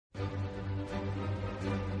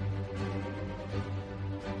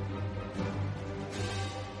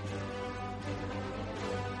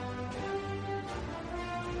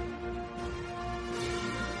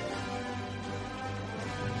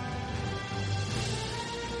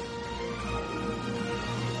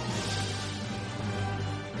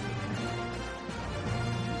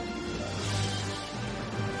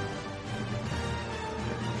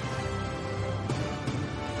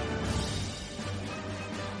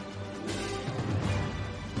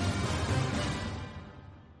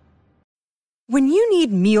When you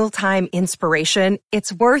need mealtime inspiration,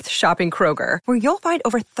 it's worth shopping Kroger, where you'll find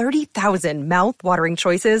over 30,000 mouth-watering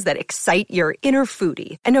choices that excite your inner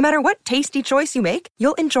foodie. And no matter what tasty choice you make,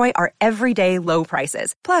 you'll enjoy our everyday low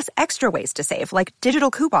prices, plus extra ways to save, like digital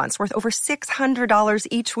coupons worth over $600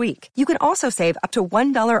 each week. You can also save up to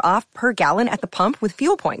 $1 off per gallon at the pump with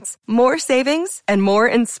fuel points. More savings and more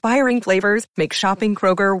inspiring flavors make shopping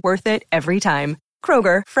Kroger worth it every time.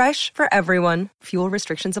 Kroger, fresh for everyone. Fuel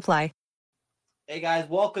restrictions apply. Hey guys,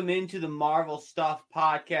 welcome into the Marvel Stuff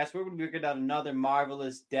Podcast. We're going to be working out another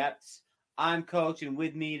Marvelous Depths. I'm Coach, and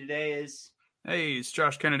with me today is... Hey, it's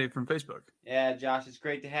Josh Kennedy from Facebook. Yeah, Josh, it's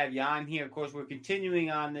great to have you on here. Of course, we're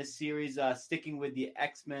continuing on this series, sticking with the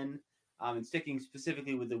X-Men, and sticking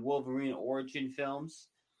specifically with the Wolverine origin films.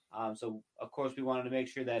 So, of course, we wanted to make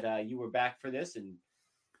sure that you were back for this, and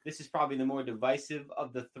this is probably the more divisive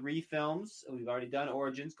of the three films. We've already done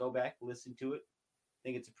Origins. Go back, listen to it. I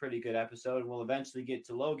think it's a pretty good episode. We'll eventually get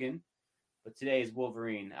to Logan, but today is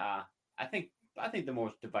Wolverine. I think the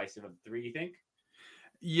most divisive of the three. You think?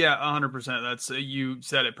 Yeah, 100%. That's you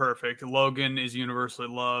said it perfect. Logan is universally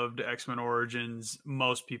loved. X-Men Origins,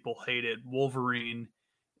 most people hate it. Wolverine,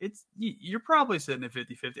 you're probably sitting at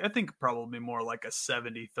 50-50. I think probably more like a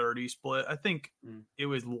 70-30 split. I think it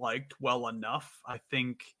was liked well enough. I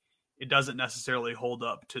think it doesn't necessarily hold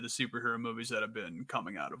up to the superhero movies that have been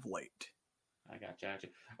coming out of late. I got you.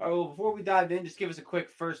 All right, well, before we dive in, just give us a quick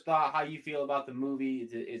first thought, how you feel about the movie.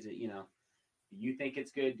 Is it do you think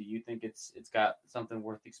it's good? Do you think it's got something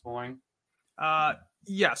worth exploring?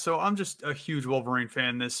 Yeah, so I'm just a huge Wolverine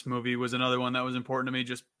fan. This movie was another one that was important to me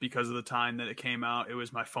just because of the time that it came out. It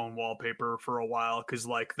was my phone wallpaper for a while because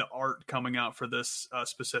like the art coming out for this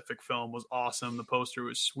specific film was awesome. The poster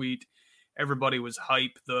was sweet. Everybody was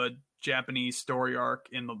hype. The Japanese story arc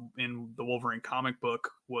in the Wolverine comic book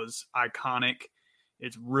was iconic.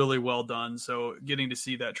 It's really well done. So getting to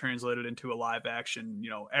see that translated into a live action,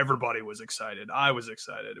 everybody was excited. I was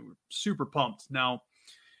excited. We were super pumped. Now,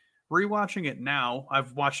 rewatching it now,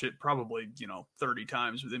 I've watched it probably, 30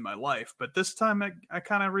 times within my life. But this time I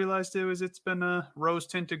kind of realized it's been rose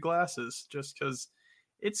tinted glasses just because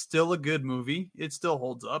it's still a good movie. It still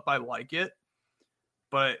holds up. I like it.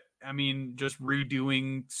 But I mean, just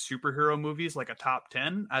redoing superhero movies like a top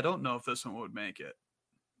 10, I don't know if this one would make it.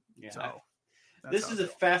 Yeah. So this is a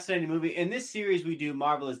fascinating movie. In this series we do,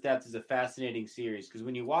 Marvelous Depths is a fascinating series because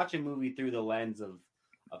when you watch a movie through the lens of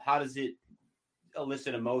how does it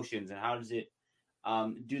elicit emotions and how does it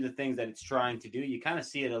do the things that it's trying to do, you kind of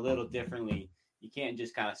see it a little differently. You can't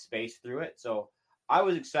just kind of space through it. So I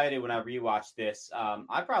was excited when I rewatched this.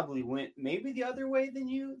 I probably went maybe the other way than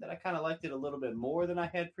you, that I kind of liked it a little bit more than I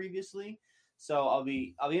had previously. So I'll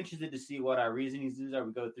be interested to see what our reasonings is as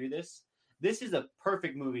we go through this. This is a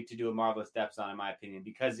perfect movie to do a Marvelous Depths on, in my opinion,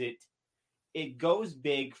 because it goes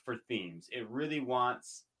big for themes. It really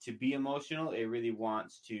wants to be emotional. It really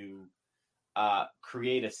wants to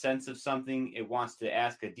create a sense of something. It wants to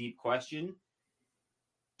ask a deep question,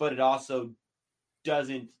 but it also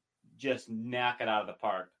doesn't just knock it out of the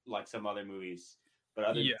park like some other movies.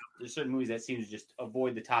 But there's certain movies that seem to just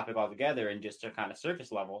avoid the topic altogether and just are kind of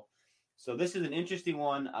surface level. So this is an interesting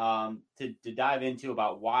one to dive into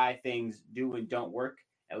about why things do and don't work,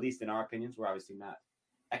 at least in our opinions. We're obviously not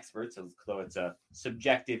experts, although it's a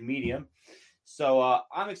subjective medium. So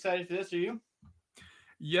I'm excited for this. Are you?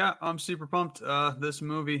 Yeah, I'm super pumped. This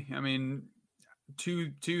movie, I mean,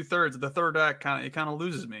 two-thirds of the third act kind of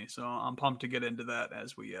loses me, so I'm pumped to get into that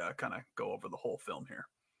as we kind of go over the whole film here.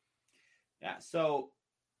 Yeah, so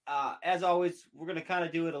as always, we're going to kind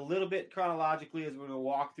of do it a little bit chronologically as we're going to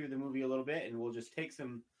walk through the movie a little bit, and we'll just take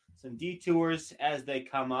some detours as they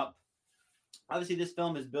come up. Obviously, this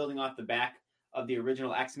film is building off the back of the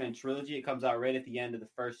original X-Men trilogy. It comes out right at the end of the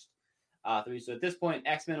first three. So at this point,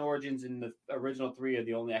 X-Men Origins and the original three are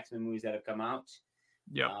the only X-Men movies that have come out.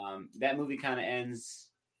 Yeah. That movie kind of ends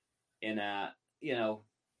in it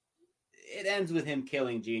ends with him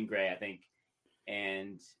killing Jean Grey, I think.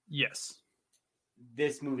 And yes,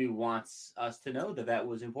 this movie wants us to know that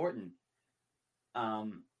was important.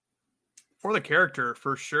 For the character,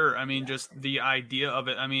 for sure. I mean, just the idea of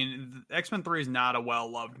it. I mean, X-Men 3 is not a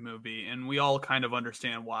well-loved movie, and we all kind of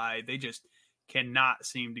understand why. They just cannot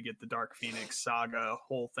seem to get the Dark Phoenix saga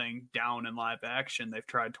whole thing down in live action. They've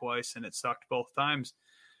tried twice, and it sucked both times.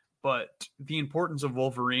 But the importance of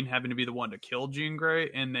Wolverine having to be the one to kill Jean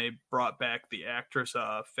Grey, and they brought back the actress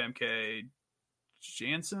Femke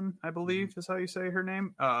Janssen, I believe is how you say her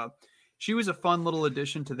name. She was a fun little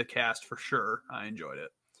addition to the cast for sure. I enjoyed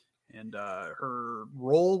it. And her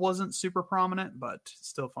role wasn't super prominent, but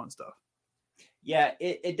still fun stuff. Yeah,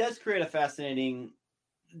 it does create a fascinating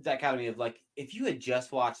dichotomy of like, if you had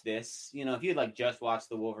just watched this, if you had like just watched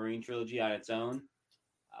the Wolverine trilogy on its own,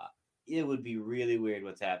 it would be really weird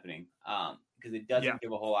what's happening. Because it doesn't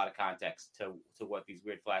give a whole lot of context to what these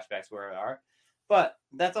weird flashbacks are. But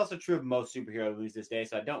that's also true of most superhero movies this day,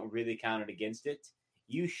 so I don't really count it against it.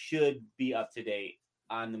 You should be up to date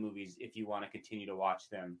on the movies if you want to continue to watch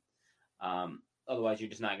them. Otherwise, you're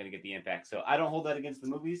just not going to get the impact. So I don't hold that against the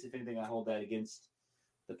movies. If anything, I hold that against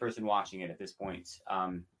the person watching it at this point.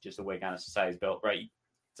 Just the way kind of society's built, right?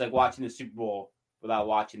 It's like watching the Super Bowl without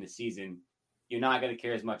watching the season. You're not going to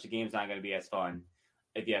care as much. The game's not going to be as fun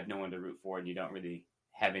if you have no one to root for and you don't really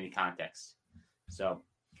have any context. So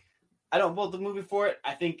I don't fault the movie for it.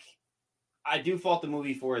 I think I do fault the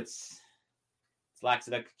movie for its lack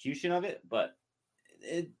of execution of it, but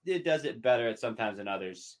it does it better sometimes than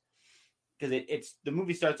others. Because it's the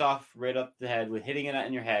movie starts off right up the head with hitting it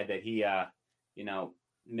in your head that he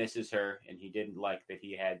misses her and he didn't like that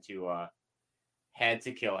he had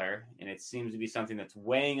to kill her, and it seems to be something that's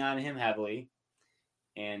weighing on him heavily.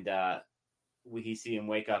 And we see him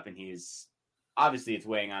wake up, and he's obviously it's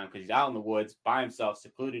weighing on him because he's out in the woods by himself,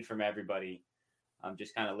 secluded from everybody,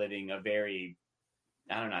 just kind of living a very,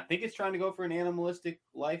 I don't know. I think it's trying to go for an animalistic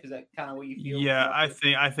life. Is that kind of what you feel? Yeah,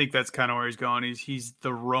 I think that's kind of where he's going. He's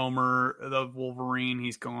the roamer, the Wolverine.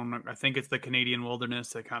 He's going. I think it's the Canadian wilderness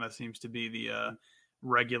that kind of seems to be the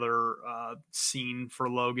regular scene for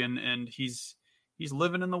Logan, and he's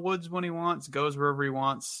living in the woods when he wants, goes wherever he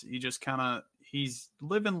wants. He just he's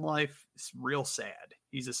living life. It's real sad.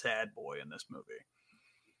 He's a sad boy in this movie.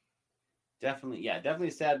 Definitely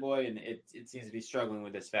a sad boy, and it seems to be struggling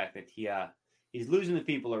with this fact that he's losing the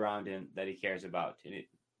people around him that he cares about, and it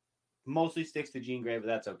mostly sticks to Jean Grey, but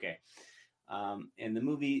that's okay. And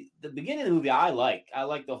the beginning of the movie, I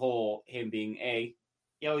like the whole him being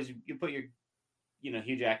you put your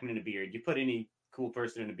Hugh Jackman in a beard. You put any cool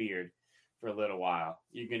person in a beard for a little while,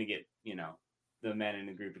 you're gonna get the men in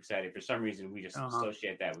the group excited. For some reason, we just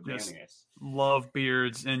associate that with manliness. Love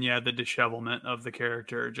beards, and the dishevelment of the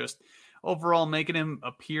character, just overall making him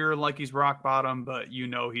appear like he's rock bottom, but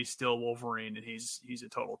he's still Wolverine, and he's a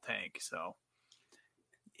total tank. So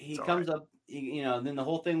he comes up, then the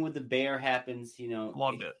whole thing with the bear happens.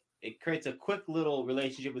 Loved it. It creates a quick little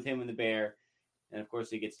relationship with him and the bear, and of course,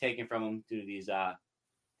 he gets taken from him due to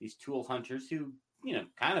these tool hunters who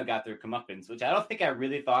kind of got their comeuppance, which I don't think I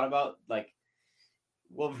really thought about. Like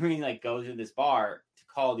Wolverine goes to this bar to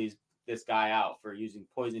call this guy out for using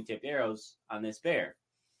poison tipped arrows on this bear.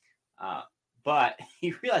 But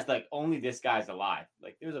he realized only this guy's alive.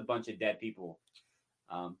 There's a bunch of dead people.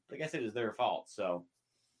 Like I said, it was their fault. So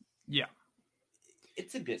yeah,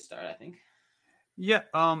 it's a good start, I think. Yeah,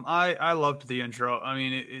 I loved the intro. I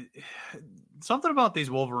mean, something about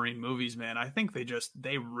these Wolverine movies, man. I think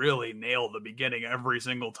they really nail the beginning every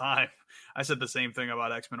single time. I said the same thing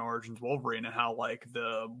about X-Men Origins Wolverine and how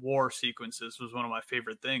the war sequences was one of my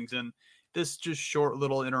favorite things. And this just short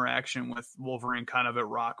little interaction with Wolverine kind of at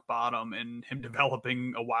rock bottom and him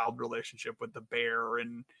developing a wild relationship with the bear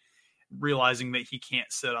and realizing that he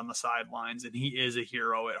can't sit on the sidelines and he is a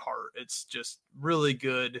hero at heart. It's just really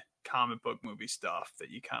good comic book movie stuff that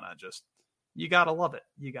you kind of you gotta love it.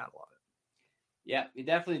 You gotta love it. Yeah, you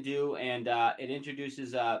definitely do. And it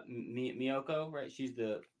introduces Miyako, right? She's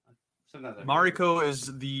Mariko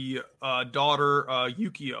is the daughter.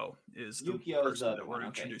 Yukio is the person that we're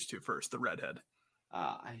introduced to first, the redhead.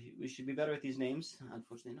 We should be better at these names.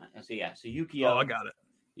 Unfortunately not. So Yukio. Oh, I got it.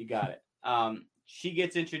 You got it. She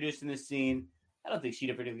gets introduced in this scene. I don't think she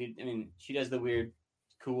does the weird,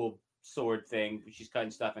 cool sword thing. She's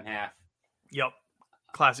cutting stuff in half. Yep.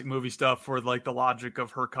 Classic movie stuff where the logic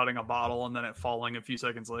of her cutting a bottle and then it falling a few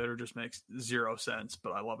seconds later just makes zero sense,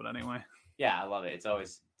 but I love it anyway. Yeah, I love it. It's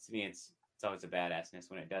always, to me, it's always a badassness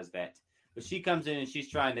when it does that. But she comes in and she's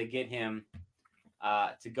trying to get him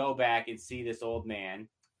to go back and see this old man.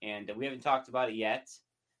 And we haven't talked about it yet.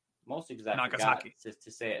 Mostly because I forgot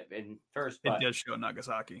to say it in first. But it does show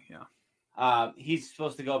Nagasaki, yeah. He's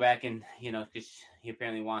supposed to go back and, because he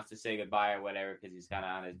apparently wants to say goodbye or whatever because he's kind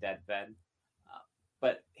of on his deathbed.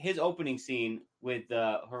 But his opening scene with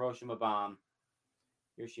the Hiroshima, whatever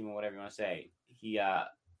you want to say,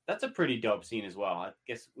 that's a pretty dope scene as well. I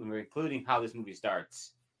guess when we're including how this movie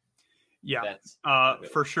starts. Yeah,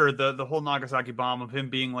 for sure. The whole Nagasaki bomb of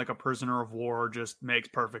him being a prisoner of war just makes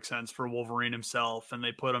perfect sense for Wolverine himself. And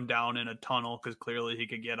they put him down in a tunnel because clearly he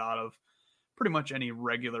could get out of pretty much any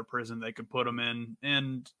regular prison they could put him in.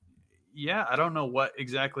 And yeah, I don't know what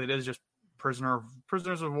exactly it is, just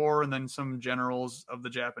prisoners of war, and then some generals of the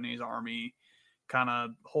Japanese army kind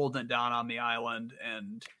of holding it down on the island.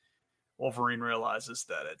 And Wolverine realizes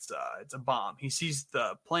that it's a bomb. He sees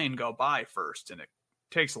the plane go by first, and it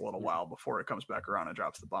takes a little while before it comes back around and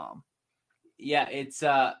drops the bomb. Yeah, it's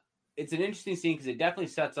an interesting scene because it definitely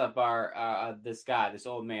sets up our this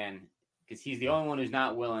old man, because he's the only one who's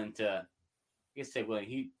not willing to. I guess say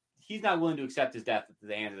willing. He's not willing to accept his death at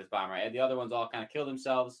the hands of this bomb, right? And the other ones all kind of kill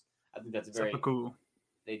themselves. I think that's very cool.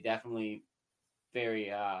 They definitely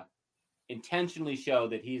very intentionally show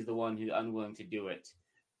that he's the one who's unwilling to do it,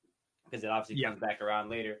 because it obviously comes back around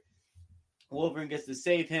later. Wolverine gets to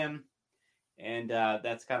save him, and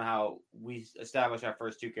that's kind of how we establish our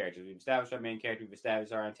first two characters. We've established our main character, we've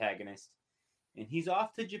established our antagonist, and he's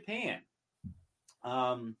off to Japan.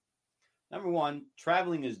 Number one,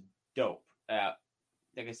 traveling is dope.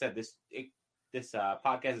 Like I said, this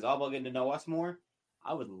podcast is all about getting to know us more.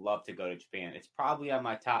 I would love to go to Japan. It's probably on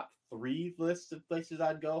my top 3 lists of places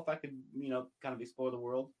I'd go if I could, kind of explore the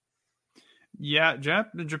world. Yeah,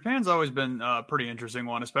 Japan's always been a pretty interesting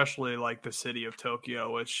one, especially like the city of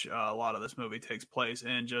Tokyo, which a lot of this movie takes place,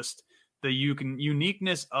 and just the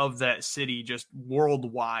uniqueness of that city just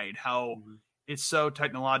worldwide, how it's so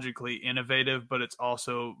technologically innovative, but it's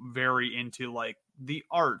also very into like the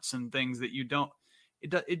arts and things that you don't.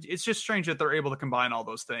 It's just strange that they're able to combine all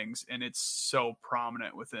those things, and it's so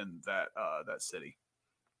prominent within that city.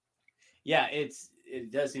 Yeah,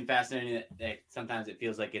 it does seem fascinating that sometimes it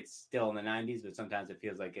feels like it's still in the 90s, but sometimes it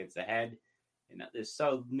feels like it's ahead. And there's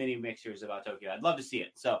so many mixtures about Tokyo. I'd love to see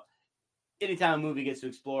it. So anytime a movie gets to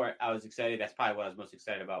explore it, I was excited. That's probably what I was most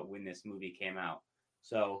excited about when this movie came out.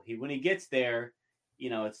 So when he gets there,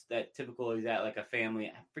 it's that typical, he's at like a family.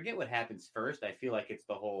 I forget what happens first. I feel like it's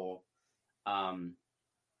the whole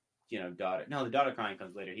daughter. No, the daughter crying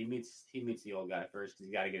comes later. He meets the old guy first because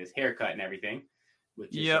he got to get his hair cut and everything,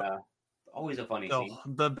 which is always a funny scene.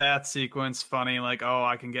 The bath sequence, funny, like, oh,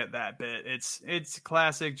 I can get that bit. It's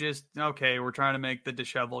classic. Just okay, we're trying to make the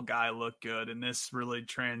disheveled guy look good, and this really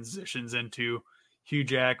transitions into Hugh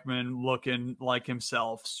Jackman looking like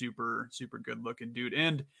himself, super super good looking dude.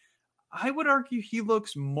 And I would argue he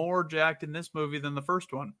looks more jacked in this movie than the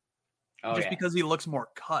first one, because he looks more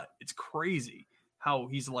cut. It's crazy how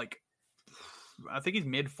he's like, I think he's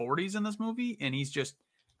mid 40s in this movie, and he's just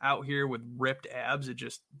out here with ripped abs. It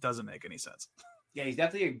just doesn't make any sense. Yeah, he's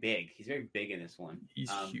definitely big. He's very big in this one.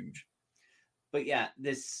 He's huge. But yeah,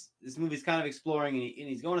 this movie's kind of exploring, and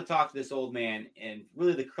he's going to talk to this old man, and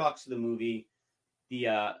really the crux of the movie,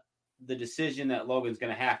 the decision that Logan's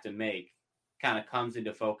going to have to make kind of comes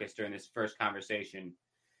into focus during this first conversation,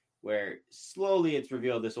 where slowly it's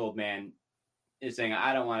revealed this old man is saying,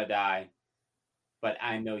 I don't want to die, but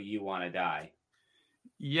I know you want to die.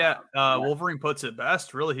 Yeah, Wolverine puts it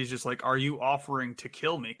best. Really, he's just like, are you offering to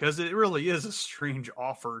kill me? Because it really is a strange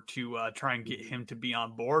offer to try and get him to be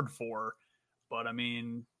on board for. But, I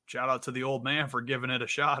mean, shout out to the old man for giving it a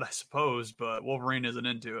shot, I suppose. But Wolverine isn't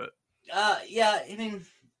into it. Yeah, I mean,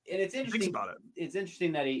 and it's interesting. Thinks about it. It's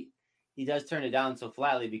interesting that he does turn it down so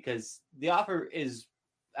flatly, because the offer is,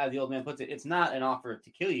 as the old man puts it, it's not an offer to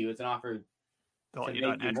kill you. It's an offer to make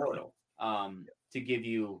you immortal, to give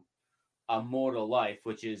you a mortal life,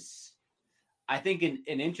 which is, I think, an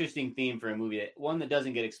interesting theme for a movie, one that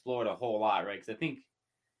doesn't get explored a whole lot, right? Because I think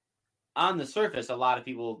on the surface, a lot of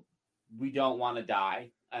people, we don't want to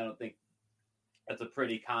die. I don't think that's a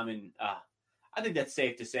pretty common, I think that's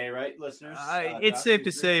safe to say, right, listeners? It's safe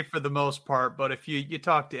to say for the most part, but if you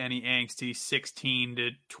talk to any angsty 16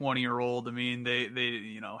 to 20-year-old, I mean, they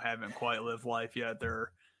haven't quite lived life yet.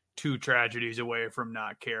 They're 2 tragedies away from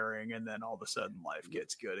not caring, and then all of a sudden life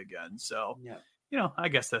gets good again. So, I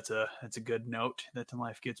guess that's a good note that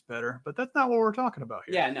life gets better, but that's not what we're talking about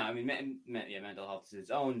here. Yeah, no, I mean, mental health is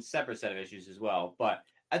its own separate set of issues as well. But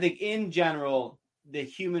I think in general, the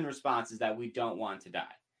human response is that we don't want to die.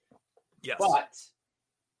 Yes. But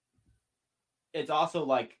it's also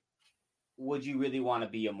like, would you really want to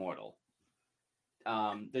be immortal?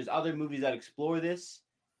 There's other movies that explore this,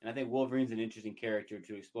 and I think Wolverine's an interesting character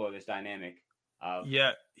to explore this dynamic. He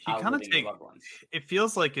kind of it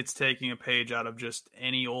feels like it's taking a page out of just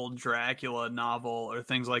any old Dracula novel or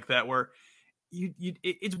things like that, where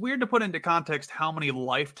it's weird to put into context how many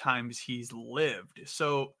lifetimes he's lived.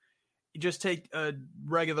 So you just take a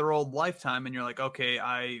regular old lifetime and you're like, okay,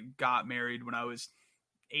 I got married when I was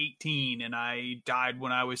 18 and I died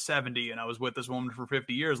when I was 70 and I was with this woman for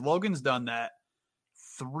 50 years. Logan's done that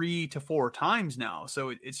 3 to 4 times now.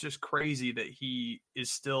 So it's just crazy that he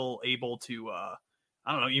is still able to,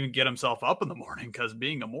 even get himself up in the morning, because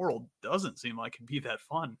being immortal doesn't seem like it'd be that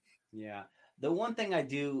fun. Yeah. The one thing I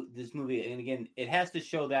do this movie, and again, it has to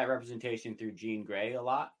show that representation through Jean Grey a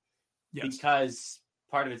lot. Yes. Because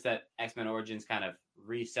part of it's that X-Men Origins kind of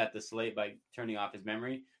reset the slate by turning off his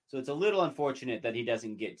memory. So it's a little unfortunate that he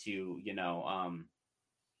doesn't get to,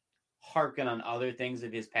 harken on other things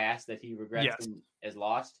of his past that he regrets Yes. and has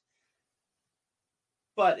lost.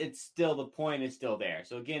 But it's still, the point is still there.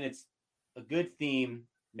 So again, it's a good theme,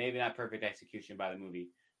 maybe not perfect execution by the movie,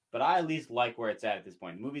 but I at least like where it's at this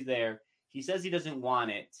point. The movie's there. He says he doesn't want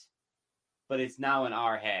it, but it's now in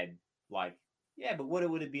our head. Like, yeah, but what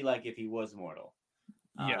would it be like if he was mortal?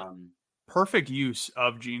 Yeah. Perfect use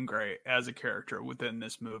of Jean Grey as a character within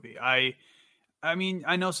this movie. I mean,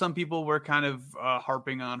 I know some people were kind of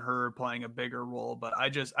harping on her playing a bigger role, but I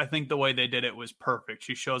think the way they did it was perfect.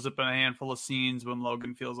 She shows up in a handful of scenes when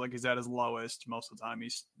Logan feels like he's at his lowest. Most of the time,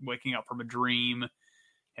 he's waking up from a dream,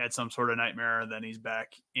 had some sort of nightmare, then he's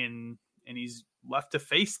back in, and he's left to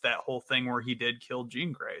face that whole thing where he did kill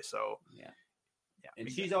Jean Grey. So yeah. And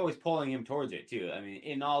she's always pulling him towards it too. I mean,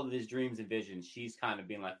 in all of his dreams and visions, she's kind of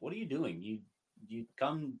being like, "What are you doing? You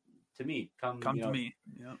come to me. Come to me."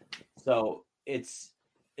 Yeah. So it's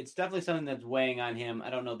definitely something that's weighing on him. I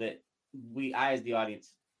don't know that I as the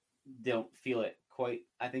audience don't feel it quite.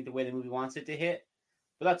 I think the way the movie wants it to hit,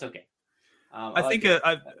 but that's okay. I think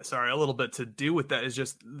a little bit to do with that is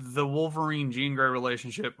just the Wolverine Jean Grey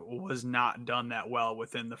relationship was not done that well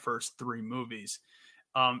within the first 3 movies.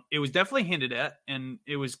 It was definitely hinted at, and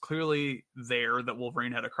it was clearly there that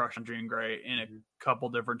Wolverine had a crush on Jean Grey, and a couple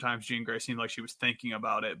different times Jean Grey seemed like she was thinking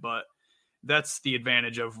about it. But that's the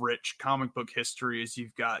advantage of rich comic book history, is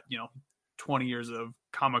you've got 20 years of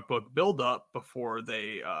comic book buildup before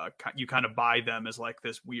they you kind of buy them as like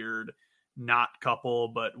this weird not couple,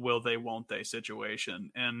 but will they won't they situation,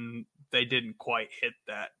 and they didn't quite hit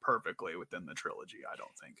that perfectly within the trilogy, I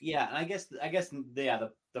don't think. Yeah, and I guess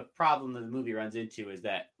the problem that the movie runs into is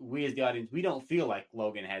that we as the audience, we don't feel like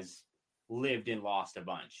Logan has lived and lost a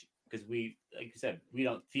bunch, because we, like you said, we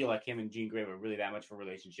don't feel like him and Jean Grey were really that much of a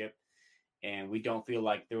relationship, and we don't feel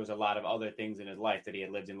like there was a lot of other things in his life that he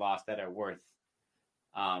had lived and lost that are worth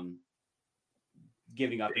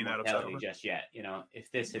giving up immortality just yet. If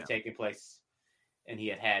this had taken place and he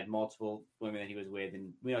had multiple women that he was with,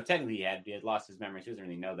 and technically he had lost his memory, so he doesn't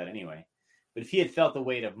really know that anyway. But if he had felt the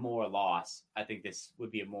weight of more loss, I think this would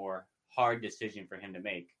be a more hard decision for him to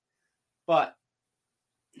make. But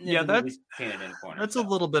yeah, that's a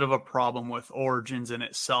little bit of a problem with Origins in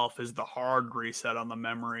itself, is the hard reset on the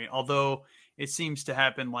memory. Although it seems to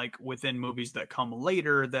happen like within movies that come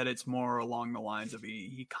later, that it's more along the lines of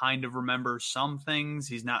he kind of remembers some things.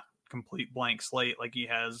 He's not complete blank slate, like he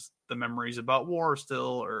has the memories about war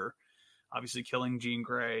still, or obviously killing Jean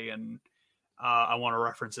Grey. And I want to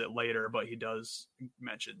reference it later, but he does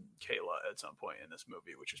mention Kayla at some point in this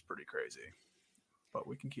movie, which is pretty crazy. But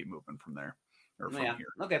we can keep moving from there. Here.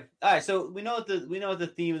 Okay. All right. So we know what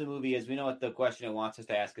the theme of the movie is. We know what the question it wants us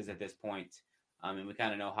to ask is at this point. And we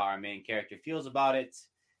kind of know how our main character feels about it.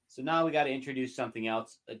 So now we got to introduce something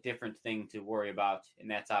else, a different thing to worry about, and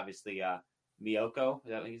that's obviously Miyoko. Is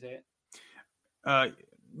that what you say it?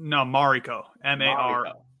 No, Mariko.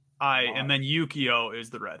 M-A-R-I, and then Yukio is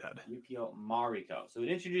the redhead. Yukio Mariko. So it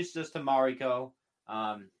introduces us to Mariko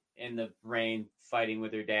in the rain, fighting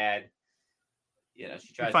with her dad.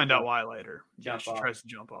 She tries to find out why later. She tries to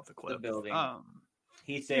jump off the cliff. The building.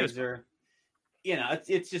 He saves her.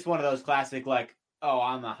 It's just one of those classic, like, oh,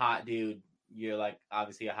 I'm a hot dude. You're like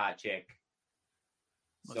obviously a hot chick.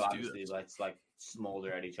 So obviously let's like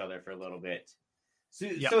smolder at each other for a little bit. So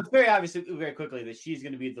it's very obvious very quickly that she's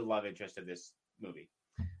going to be the love interest of this movie.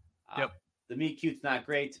 The meet cute's not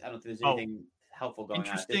great. I don't think there's anything helpful going on.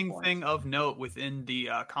 Interesting thing of note within the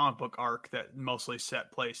comic book arc that mostly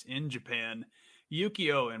set place in Japan,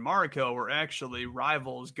 Yukio and Mariko were actually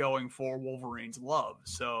rivals going for Wolverine's love.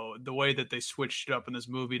 So the way that they switched it up in this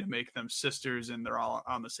movie to make them sisters and they're all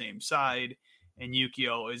on the same side, and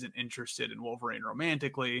Yukio isn't interested in Wolverine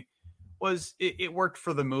romantically, it worked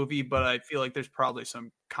for the movie. But I feel like there's probably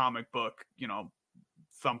some comic book,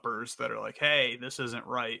 thumpers that are like, hey, this isn't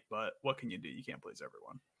right, but what can you do? You can't please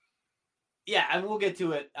everyone. Yeah, and we'll get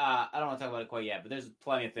to it. I don't want to talk about it quite yet, but there's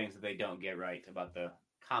plenty of things that they don't get right about the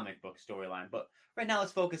comic book storyline. But right now,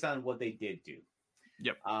 let's focus on what they did do.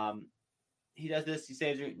 Yep. He does this. He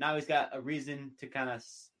saves her. Now he's got a reason to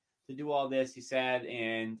to do all this. He's sad,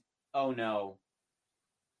 and oh no.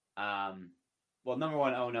 Well, number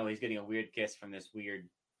one, oh no, he's getting a weird kiss from this weird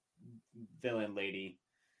villain lady.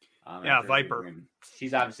 Viper.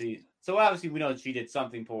 She's obviously we know that she did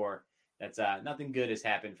something poor. That's nothing good has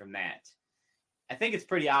happened from that. I think it's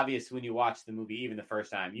pretty obvious when you watch the movie, even the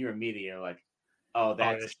first time, you immediately are like, oh,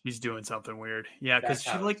 she's doing something weird. Yeah, because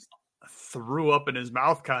threw up in his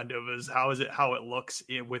mouth kind of is how it looks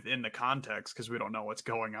within the context, because we don't know what's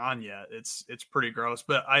going on yet. It's pretty gross,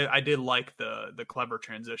 but I did like the clever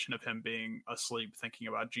transition of him being asleep thinking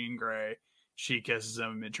about Jean Grey. She kisses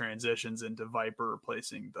him, it transitions into Viper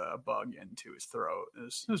replacing the bug into his throat.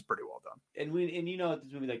 It was pretty well done. And you know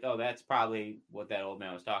this movie, like, oh, that's probably what that old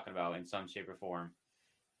man was talking about in some shape or form.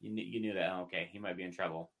 You knew that, okay, he might be in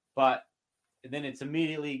trouble. But then it's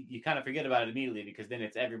immediately, you kind of forget about it immediately, because then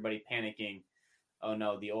it's everybody panicking. Oh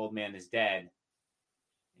no, the old man is dead.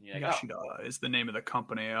 And you're like, Yashida is the name of the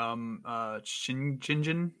company.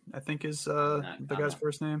 Shinjin, I think, is the guy's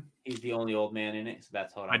first name. He's the only old man in it, so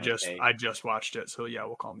that's what I'm say. I just watched it, so yeah,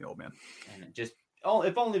 we'll call him the old man. And just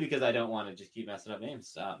if only because I don't want to just keep messing up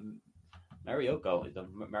names. Mariko is the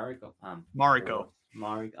Mariko.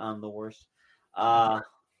 The worst.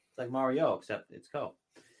 It's like Mario, except it's Ko.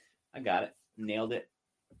 I got it. Nailed it.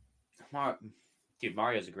 Dude,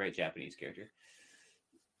 Mario's a great Japanese character.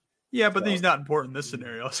 Yeah, but he's not important in this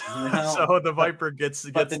scenario. So the Viper gets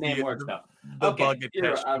the name works though. The bug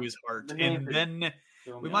attached to his heart. And then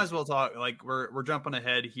we might as well talk, like, we're jumping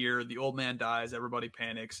ahead here. The old man dies, everybody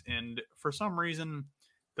panics, and for some reason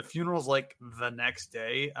the funeral's like the next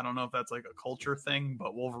day. I don't know if that's like a culture thing,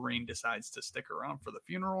 but Wolverine decides to stick around for the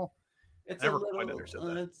funeral. It's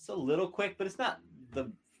a little quick, but it's not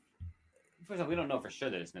the. First of all, we don't know for sure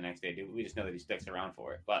that it's the next day, we just know that he sticks around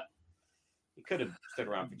for it. But he could have stuck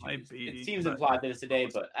around for 2 days. It seems implied that it's a day,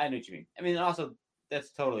 but I know what you mean. I mean, also that's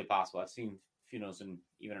totally possible. I've seen funerals, and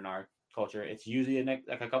even in our culture, it's usually like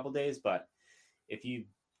a couple days. But if you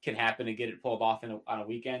can happen to get it pulled off on a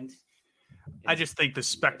weekend. I just think the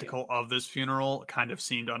spectacle of this funeral kind of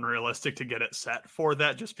seemed unrealistic to get it set for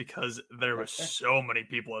that, just because there was so many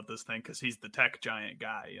people at this thing, because he's the tech giant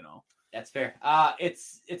guy, you know. That's fair.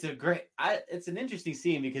 It's an interesting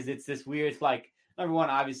scene, because it's this weird, like, number one,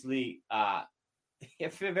 obviously,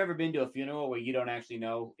 if you've ever been to a funeral where you don't actually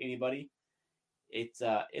know anybody, it's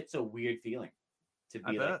a weird feeling to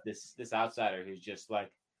be like this outsider who's just like,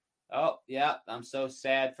 oh yeah, I'm so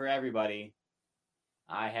sad for everybody.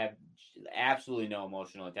 I have absolutely no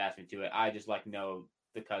emotional attachment to it. I just know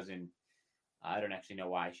the cousin. I don't actually know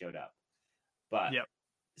why I showed up, but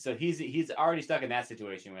so he's already stuck in that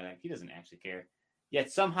situation where, like, he doesn't actually care.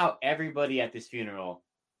 Yet somehow everybody at this funeral,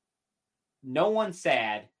 no one's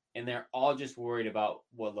sad, and they're all just worried about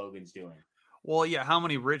what Logan's doing. Well, yeah, how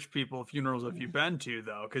many rich people funerals have you been to,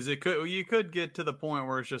 though? Because you could get to the point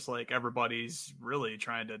where it's just like everybody's really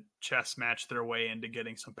trying to chess match their way into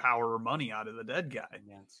getting some power or money out of the dead guy.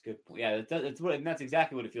 Yeah, that's good. Yeah, that's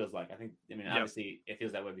exactly what it feels like. Obviously it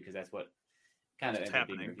feels that way because that's what kind of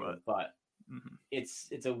happening. But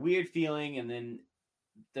it's a weird feeling, and then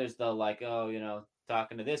there's the, like, oh, you know,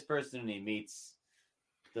 talking to this person, and he meets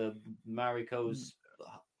the Mariko's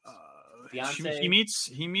fiance. He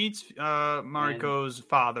meets Mariko's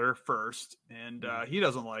father first, and he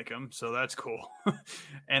doesn't like him, so that's cool.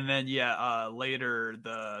 And then later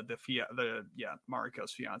the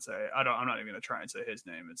Mariko's fiance. I'm not even gonna try and say his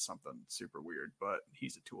name. It's something super weird, but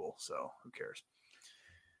he's a tool, so who cares?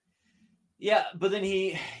 Yeah, but then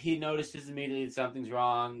he notices immediately that something's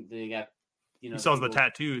wrong. They got, you know, he saw the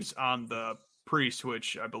tattoos on the priest,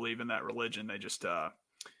 which I believe in that religion they just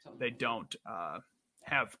they don't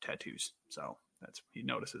have tattoos, so he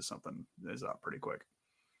notices something is up pretty quick.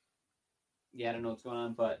 Yeah, I don't know what's going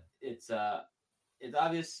on, but it's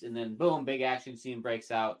obvious, and then boom, big action scene breaks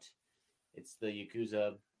out. It's the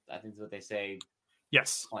Yakuza, I think is what they say.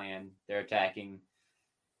 Yes, clan. They're attacking.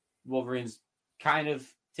 Wolverine's kind of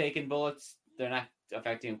taking bullets. They're not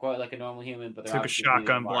affecting him quite like a normal human, but they're took a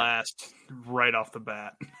shotgun blast right off the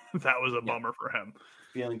bat. That was a bummer for him.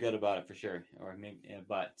 Feeling good about it for sure.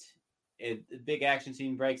 But big action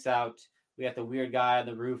scene breaks out. We got the weird guy on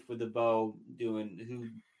the roof with the bow doing who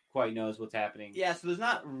quite knows what's happening. Yeah, so there's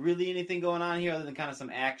not really anything going on here other than kind of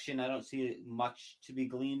some action. I don't see much to be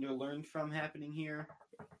gleaned or learned from happening here.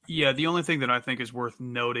 Yeah, the only thing that I think is worth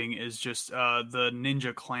noting is just the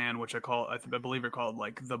Ninja Clan, which I believe are called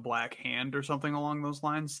like the Black Hand or something along those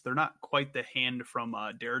lines. They're not quite the Hand from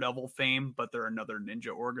Daredevil fame, but they're another ninja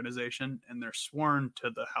organization, and they're sworn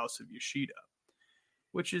to the House of Yoshida,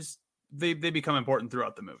 which is they become important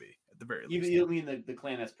throughout the movie at the very least. You mean the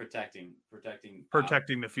clan that's protecting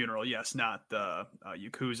the funeral? Yes, not the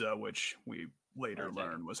Yakuza, which we later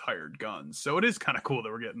learned was hired guns. So it is kind of cool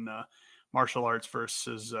that we're getting martial arts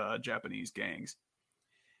versus Japanese gangs.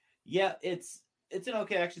 Yeah, it's an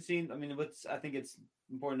okay action scene. I mean, I think it's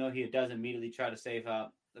important to know he does immediately try to save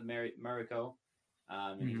the Mariko,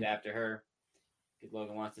 and he's after her because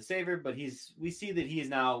Logan wants to save her. But we see that he is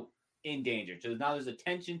now in danger. So now there's a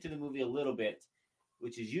tension to the movie a little bit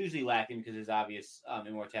which is usually lacking because there's obvious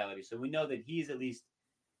immortality. So we know that he's at least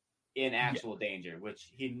in actual danger,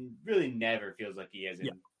 which he really never feels like he is in,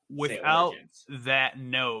 say, without Origins. that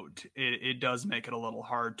note, it does make it a little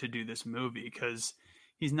hard to do this movie because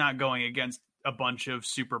he's not going against a bunch of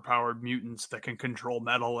superpowered mutants that can control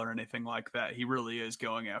metal or anything like that. He really is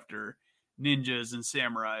going after ninjas and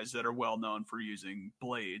samurais that are well known for using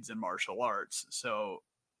blades and martial arts. So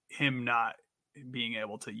him not being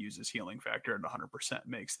able to use his healing factor at 100%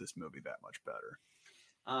 makes this movie that much better.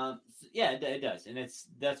 Yeah, it does, and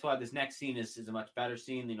that's why this next scene is a much better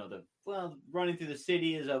scene. You know, running through the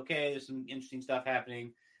city is okay. There's some interesting stuff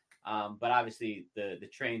happening, but obviously the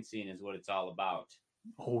train scene is what it's all about.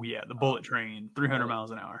 Oh yeah, the bullet train, 300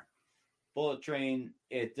 miles an hour. Bullet train.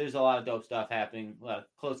 There's a lot of dope stuff happening. A lot of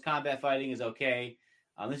close combat fighting is okay.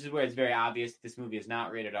 This is where it's very obvious this movie is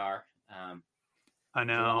not rated R. I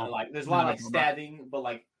know. There's a lot of stabbing, but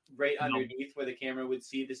like right underneath where the camera would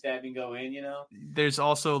see the stabbing go in, you know? There's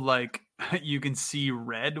also like you can see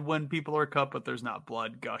red when people are cut, but there's not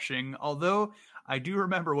blood gushing. Although I do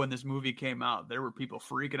remember when this movie came out, there were people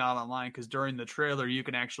freaking out online because during the trailer you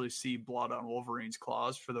can actually see blood on Wolverine's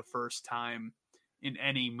claws for the first time in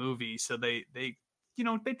any movie. So they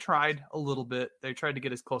tried a little bit. They tried to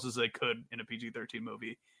get as close as they could in a PG-13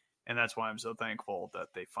 movie. And that's why I'm so thankful that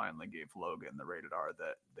they finally gave Logan the rated R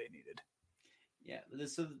that they needed. Yeah,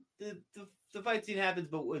 so the fight scene happens,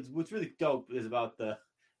 but what's really dope is about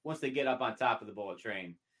once they get up on top of the bullet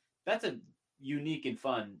train. That's a unique and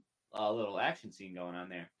fun little action scene going on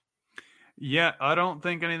there. Yeah, I don't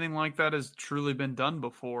think anything like that has truly been done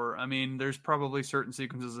before. I mean, there's probably certain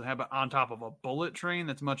sequences that happen on top of a bullet train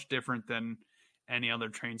that's much different than any other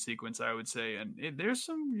train sequence, I would say. And there's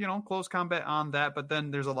some, close combat on that, but then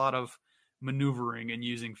there's a lot of maneuvering and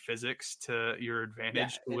using physics to your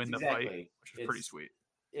advantage to win the fight, which is pretty sweet.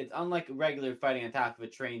 It's unlike regular fighting on top of a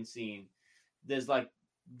train scene. There's like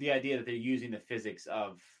the idea that they're using the physics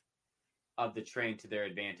of the train to their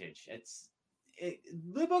advantage.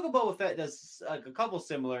 The Book of Boba Fett does like a couple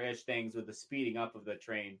similar-ish things with the speeding up of the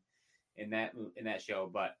train in that show,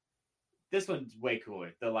 but this one's way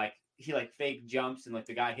cooler. He fake jumps and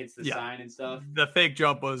the guy hits the sign and stuff. The fake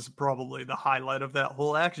jump was probably the highlight of that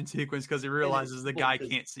whole action sequence because he realizes the guy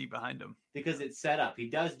can't see behind him. Because it's set up. He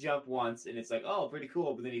does jump once and it's like, oh, pretty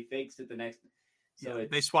cool, but then he fakes it the next. So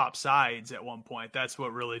they swap sides at one point. That's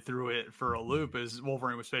what really threw it for a loop. Is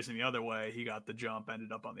Wolverine was facing the other way. He got the jump,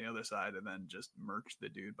 ended up on the other side, and then just murked the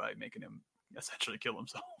dude by making him essentially kill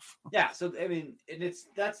himself. Yeah. So I mean, and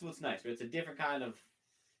that's what's nice. Right? It's a different kind of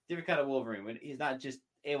Wolverine. When he's not just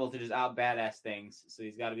able to just out badass things, so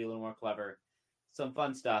he's got to be a little more clever. Some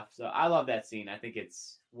fun stuff. So I love that scene. I think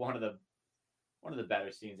it's one of the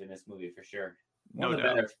better scenes in this movie for sure. One of the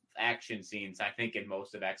better action scenes I think in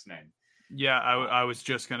most of X-Men. Yeah, I was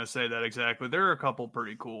just gonna say that exactly. There are a couple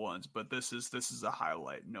pretty cool ones, but this is a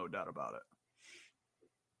highlight, no doubt about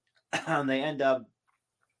it. They end up,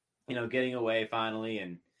 getting away finally,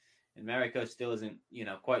 and Mariko still isn't,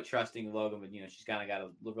 quite trusting Logan, but she's kind of got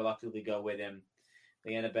to reluctantly go with him.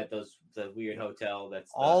 They end up at the weird hotel.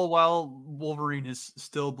 All while Wolverine is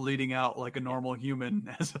still bleeding out like a normal human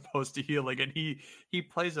as opposed to healing. And he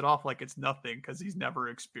plays it off like it's nothing because he's never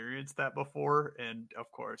experienced that before. And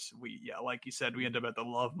of course, like you said, we end up at the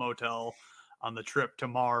Love Motel on the trip to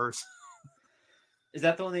Mars. Is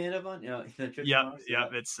that the one they end up on? The trip to Mars?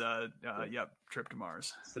 It's Trip to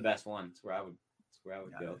Mars. It's the best one. It's where I would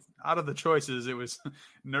go. Out of the choices, it was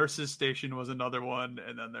Nurse's Station was another one,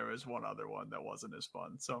 and then there was one other one that wasn't as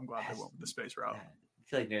fun. So I'm glad they went with the space route. I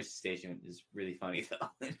feel like Nurse's Station is really funny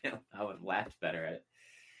though. I would have laughed better at it.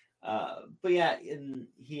 But yeah,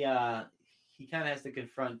 he kind of has to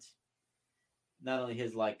confront not only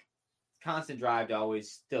his constant drive to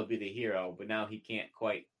always still be the hero, but now he can't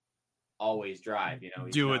quite always drive,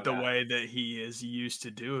 do it the way that he is used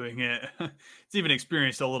to doing it. It's even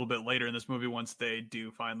experienced a little bit later in this movie once they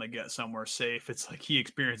do finally get somewhere safe. It's like he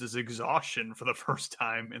experiences exhaustion for the first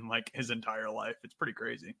time in his entire life. It's pretty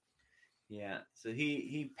crazy. Yeah, so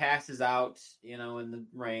he passes out, in the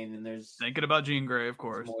rain, and there's thinking about Jean Grey, of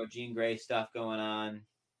course. More Jean Grey stuff going on.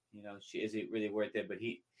 Is it really worth it? But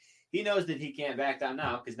he knows that he can't back down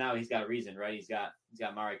now because now he's got a reason, right? He's got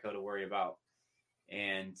Mariko to worry about,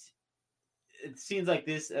 and it seems like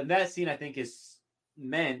this, and that scene I think is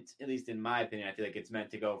meant, at least in my opinion, I feel like it's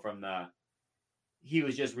meant to go from he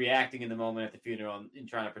was just reacting in the moment at the funeral and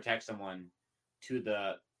trying to protect someone to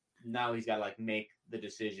now he's got to make the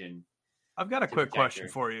decision. I've got a quick question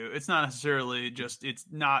for you. It's not necessarily it's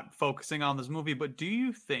not focusing on this movie, but do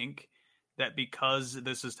you think that because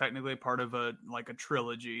this is technically part of a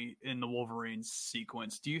trilogy in the Wolverine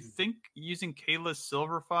sequence, do you think using Kayla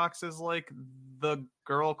Silverfox as like the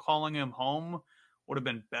girl calling him home would have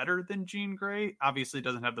been better than Jean Grey? Obviously, it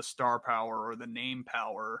doesn't have the star power or the name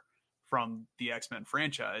power from the X-Men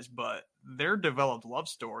franchise, but their developed love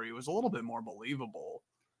story was a little bit more believable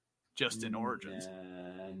just in Origins.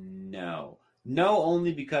 No,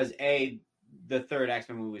 only because the third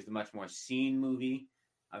X-Men movie is the much more seen movie.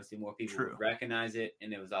 Obviously, more people would recognize it,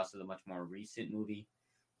 and it was also the much more recent movie.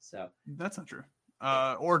 So that's not true.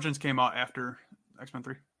 Origins came out after X-Men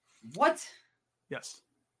 3. What? Yes.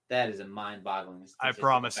 That is a mind-boggling. I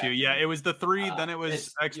promise you. Yeah, it was the 3, then it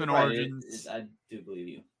was X-Men Origins. I do believe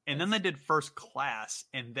you. And then they did First Class,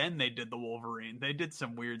 and then they did the Wolverine. They did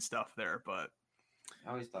some weird stuff there, but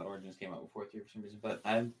I always thought Origins came out before 3 for some reason, but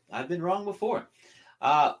I've been wrong before.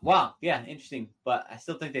 Wow, yeah, interesting. But I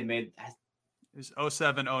still think they made. It was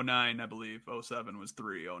 07, 09, I believe. 07 was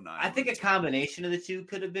 3, 09. I think a combination of the two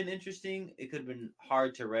could have been interesting. It could have been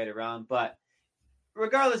hard to write around, but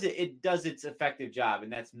regardless, it does its effective job,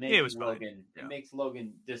 and that's making Logan. Yeah. It makes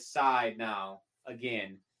Logan decide now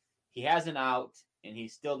again. He has an out, and he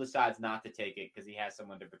still decides not to take it because he has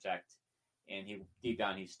someone to protect, and deep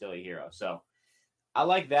down he's still a hero. So I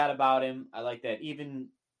like that about him. I like that even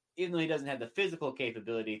though he doesn't have the physical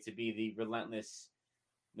capability to be the relentless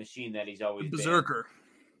machine that he's always Berserker.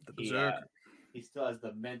 The Berserker. He still has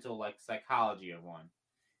the mental psychology of one.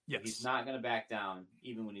 Yes. So he's not going to back down,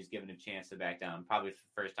 even when he's given a chance to back down, probably for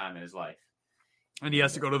the first time in his life. And he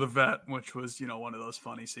has to go to the vet, which was, one of those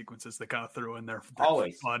funny sequences they kind of threw in there.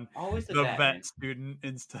 Always fun. Always the vet student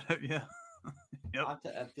instead of, Yep.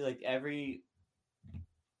 I feel like everyone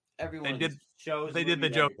shows. They did the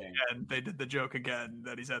joke again. They did the joke again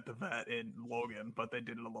that he's at the vet in Logan, but they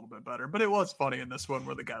did it a little bit better. But it was funny in this one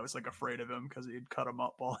where the guy was afraid of him because he'd cut him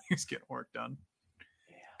up while he was getting work done.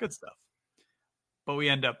 Yeah. Good stuff. But we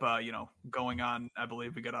end up, going on. I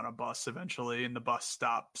believe we get on a bus eventually, and the bus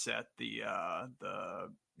stops at the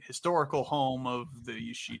historical home of the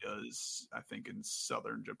Yoshidas, I think in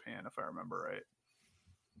southern Japan, if I remember right.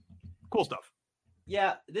 Cool stuff.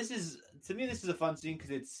 Yeah, to me this is a fun scene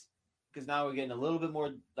because now we're getting a little bit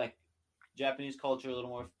more Japanese culture, a little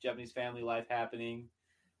more Japanese family life happening.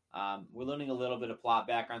 We're learning a little bit of plot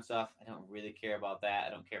background stuff. I don't really care about that. I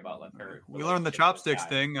don't care about her. We learned the chopsticks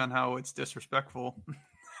thing on how it's disrespectful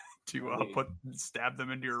to stab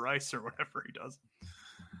them into your rice or whatever he does.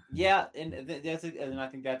 Yeah, and I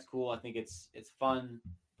think that's cool. I think it's fun.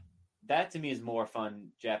 That to me is more fun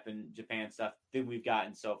Japan stuff than we've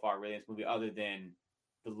gotten so far really in this movie, other than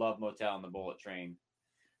the Love Motel and the Bullet Train.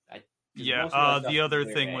 The other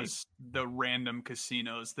thing was the random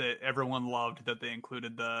casinos that everyone loved, that they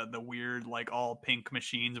included the weird all pink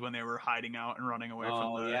machines when they were hiding out and running away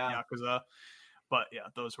from the Yakuza. But yeah,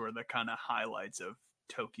 those were the kind of highlights of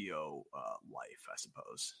Tokyo life, I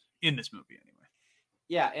suppose, in this movie anyway.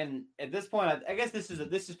 Yeah, and at this point, I guess this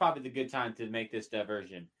is probably the good time to make this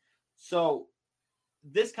diversion. So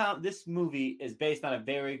this movie is based on a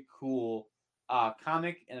very cool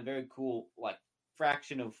comic and a very cool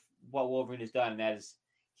fraction of what Wolverine has done, and that is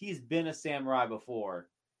he's been a samurai before,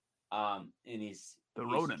 and he's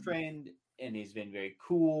trained, and he's been very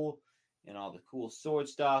cool and all the cool sword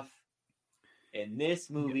stuff. And this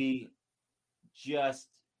movie just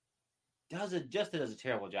does a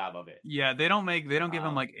terrible job of it. Yeah, they don't give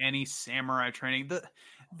him any samurai training.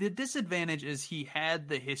 The disadvantage is he had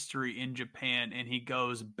the history in Japan, and he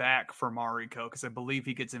goes back for Mariko because I believe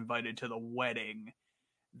he gets invited to the wedding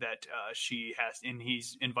that she has, and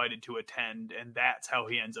he's invited to attend, and that's how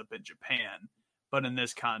he ends up in Japan. But in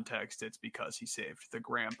this context, it's because he saved the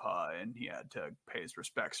grandpa and he had to pay his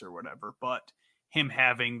respects or whatever. But him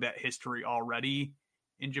having that history already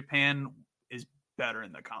in Japan is better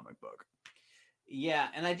in the comic book. Yeah,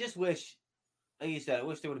 and I just wish, like you said, I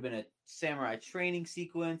wish there would have been a samurai training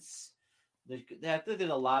sequence. There's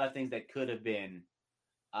a lot of things that could have been.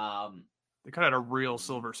 They could have had a real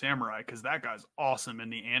Silver Samurai because that guy's awesome in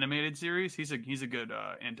the animated series. He's a good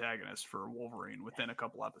antagonist for Wolverine within a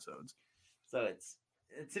couple episodes. So it's,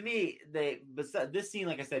 to me, this scene,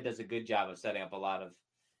 like I said, does a good job of setting up a lot of,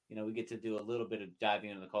 we get to do a little bit of diving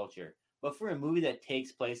into the culture. But for a movie that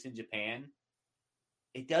takes place in Japan,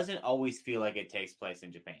 it doesn't always feel like it takes place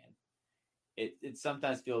in Japan. It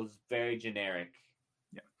sometimes feels very generic.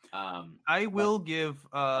 Yeah. I will give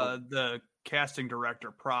the casting director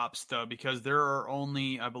props though, because there are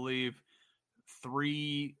only, I believe,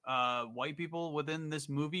 3 white people within this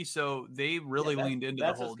movie, so they really leaned into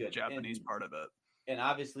the whole Japanese part of it. And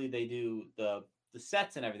obviously they do the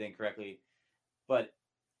sets and everything correctly, but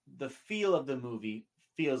the feel of the movie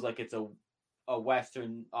feels like it's a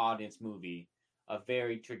Western audience movie, a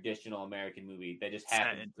very traditional American movie that just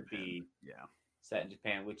happens to be set in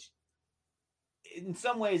Japan, which in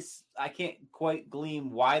some ways I can't quite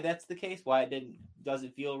glean why that's the case, why it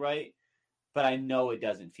doesn't feel right, but I know it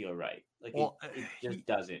doesn't feel right. Like it just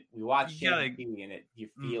doesn't. We watch Shang-Chi and you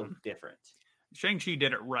feel different. Shang-Chi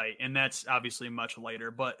did it right, and that's obviously much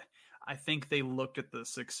later, but I think they looked at the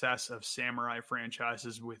success of samurai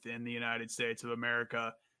franchises within the United States of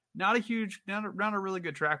America. Not a really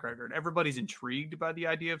good track record. Everybody's intrigued by the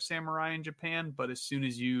idea of samurai in Japan, but as soon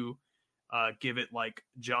as you give it like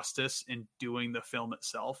justice in doing the film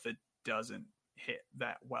itself, it doesn't hit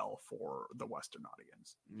that well for the Western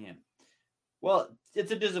audience. Yeah. Well,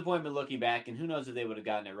 it's a disappointment looking back, and who knows if they would have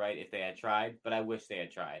gotten it right if they had tried, but I wish they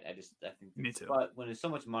had tried. I think Me too. But when there's so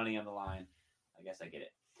much money on the line, I guess I get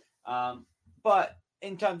it. But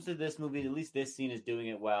in terms of this movie, at least this scene is doing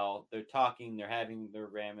it well. They're talking, they're having their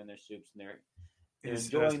ramen, their soups, and they're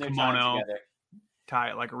enjoying their time together.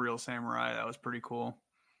 Tie it like a real samurai. That was pretty cool.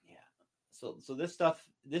 Yeah. So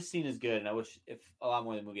this scene is good, and I wish if a lot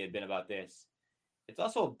more of the movie had been about this. It's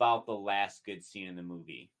also about the last good scene in the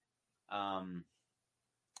movie.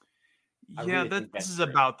 This is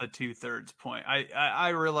about the 2/3 point. I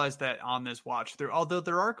realized that on this watch through, although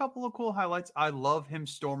there are a couple of cool highlights. I love him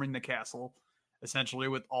storming the castle, essentially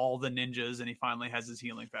with all the ninjas, and he finally has his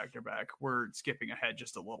healing factor back. We're skipping ahead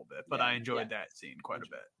just a little bit, but I enjoyed that scene quite a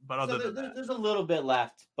bit. But other than that, there's a little bit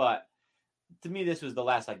left, but to me, this was the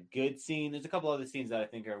last good scene. There's a couple other scenes that I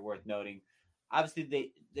think are worth noting.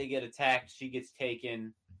 Obviously, they get attacked. She gets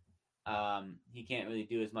taken. He can't really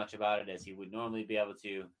do as much about it as he would normally be able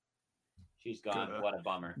to. She's gone. What a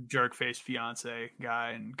bummer. Jerk face fiance guy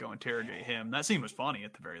and go interrogate him. That scene was funny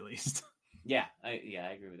at the very least. Yeah, I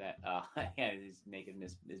agree with that. He's making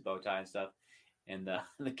his bow tie and stuff, and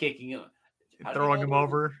the kicking him, throwing him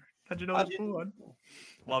over. How'd you know that's fun?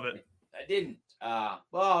 Love it. I didn't.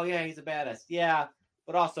 Well, yeah, he's a badass. Yeah,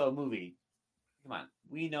 but also a movie. Come on,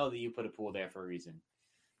 we know that you put a pool there for a reason.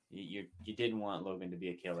 You didn't want Logan to be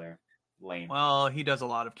a killer. Lame. Well, he does a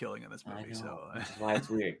lot of killing in this movie, so which is why it's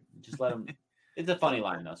weird. Just let him. It's a funny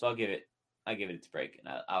line though, so I give it its break, and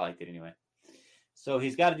I liked it anyway. So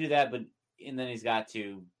he's got to do that, and then he's got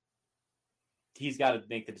to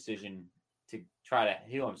make the decision to try to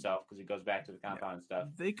heal himself because he goes back to the compound and stuff.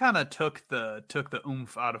 They kind of took the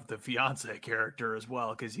oomph out of the fiance character as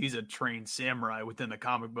well because he's a trained samurai within the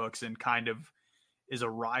comic books and kind of is a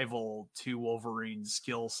rival to Wolverine's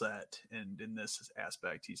skill set. And in this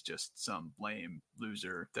aspect, he's just some lame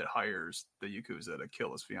loser that hires the Yakuza to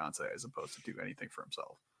kill his fiance as opposed to do anything for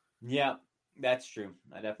himself. Yeah, that's true.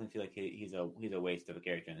 I definitely feel like he's a waste of a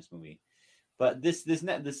character in this movie. But the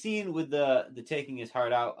scene with the taking his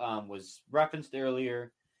heart out was referenced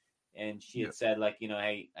earlier, and she had said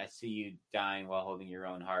hey, I see you dying while holding your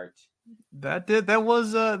own heart. That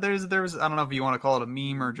was there's I don't know if you want to call it a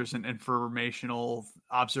meme or just an informational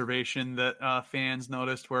observation that fans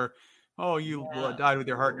noticed where you died with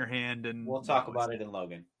your heart in your hand, and we'll talk about it in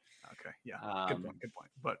Logan. Okay, yeah, good point.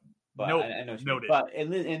 But I know noted. But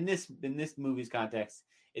in this movie's context,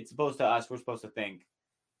 we're supposed to think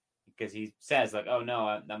because he says oh no,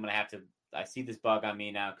 I'm gonna have to. I see this bug on me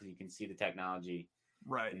now because you can see the technology,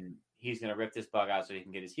 right? And he's gonna rip this bug out so he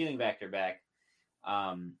can get his healing factor back.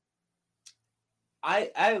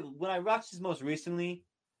 I when I watched this most recently,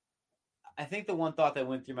 I think the one thought that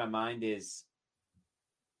went through my mind is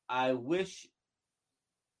I wish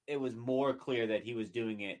it was more clear that he was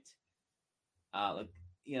doing it,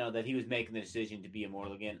 that he was making the decision to be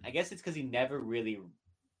immortal again. I guess it's because he never really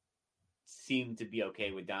seemed to be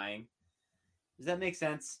okay with dying. Does that make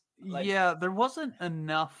sense? Yeah, there wasn't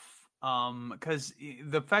enough because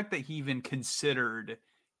the fact that he even considered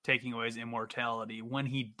taking away his immortality, when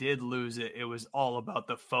he did lose it, it was all about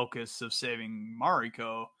the focus of saving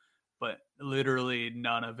Mariko, but literally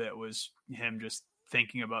none of it was him just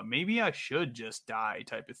thinking about maybe I should just die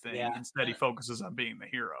type of thing. Yeah. Instead, he focuses on being the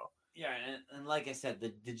hero. Yeah, and like I said,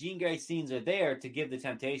 the Jean Grey scenes are there to give the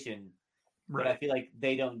temptation, right. But I feel like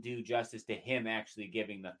they don't do justice to him actually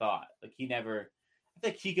giving the thought. Like I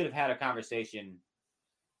think he could have had a conversation,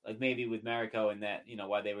 like maybe with Mariko and that,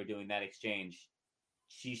 while they were doing that exchange.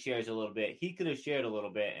 She shares a little bit. He could have shared a little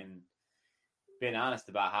bit and been honest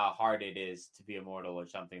about how hard it is to be immortal or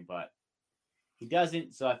something, but he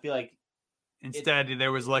doesn't. So I feel like instead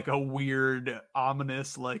there was like a weird,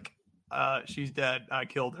 ominous, she's dead. I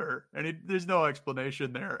killed her, and there's no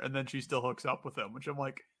explanation there. And then she still hooks up with him, which I'm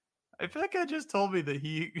like, I feel like I just told me that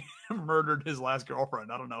he murdered his last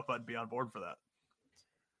girlfriend. I don't know if I'd be on board for that.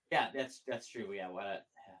 Yeah, that's true. Yeah,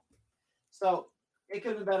 so it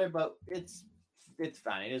could have been better, but it's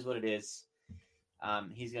fine. It is what it is.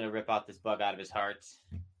 He's gonna rip out this bug out of his heart.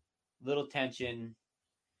 Little tension.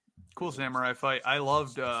 Cool samurai fight. I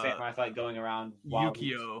loved samurai fight going around.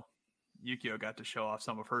 Yukio. Yukio got to show off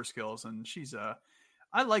some of her skills, and she's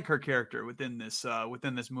I like her character within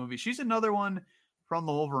this movie. She's another one from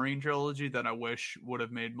the Wolverine trilogy that I wish would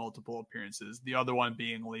have made multiple appearances. The other one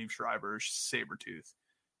being Liev Schreiber's Sabretooth.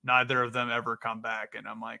 Neither of them ever come back, and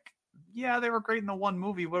I'm like, yeah, they were great in the one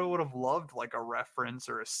movie, but I would have loved like a reference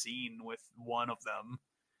or a scene with one of them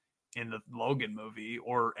in the Logan movie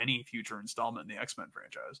or any future installment in the X-Men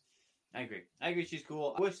franchise. I agree. She's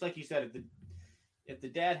cool. I wish, like you said, if the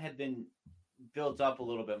dad had been built up a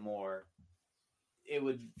little bit more, it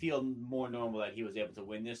would feel more normal that he was able to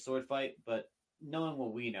win this sword fight. But knowing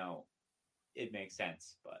what we know, it makes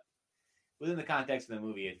sense. But within the context of the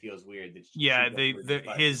movie, it feels weird. The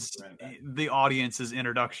audience's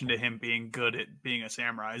introduction to him being good at being a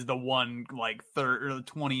samurai is the one like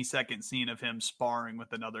 20-second scene of him sparring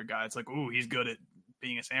with another guy. It's like, ooh, he's good at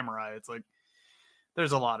being a samurai. It's like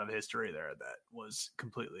there's a lot of history there that was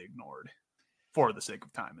completely ignored for the sake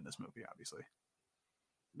of time in this movie, obviously.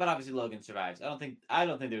 But obviously Logan survives. I don't think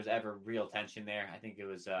there was ever real tension there. I think it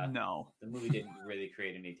was no. The movie didn't really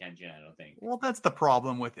create any tension, I don't think. Well, that's the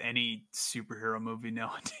problem with any superhero movie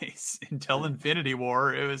nowadays. Until Infinity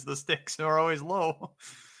War, it was the stakes are always low.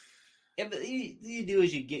 Yeah, but you do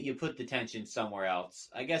is you put the tension somewhere else.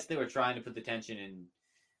 I guess they were trying to put the tension in.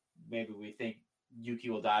 Maybe we think Yuki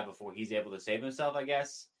will die before he's able to save himself, I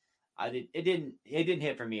guess. It didn't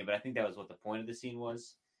hit for me, but I think that was what the point of the scene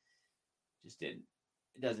was. It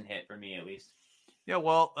doesn't hit for me, at least. Yeah,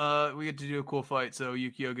 well, we get to do a cool fight. So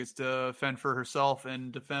Yukio gets to fend for herself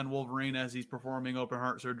and defend Wolverine as he's performing open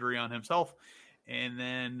heart surgery on himself. And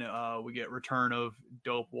then we get return of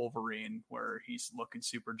dope Wolverine, where he's looking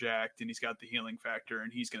super jacked and he's got the healing factor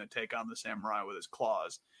and he's going to take on the samurai with his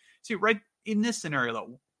claws. See, right in this scenario,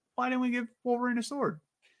 though, why didn't we give Wolverine a sword?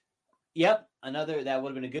 Yep, that would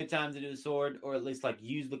have been a good time to do the sword, or at least like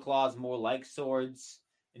use the claws more like swords.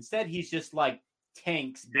 Instead, he's just like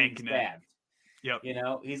tanks being stabbed. Yep. You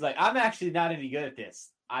know, he's like, I'm actually not any good at this.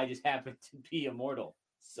 I just happen to be immortal.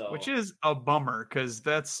 So, which is a bummer because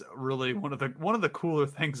that's really one of the cooler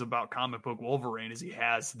things about comic book Wolverine is he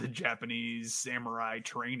has the Japanese samurai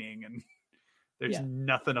training, and there's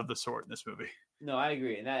nothing of the sort in this movie. No, I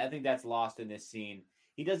agree, and I think that's lost in this scene.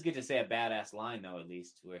 He does get to say a badass line though, at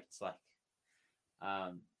least, where it's like,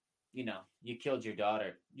 you killed your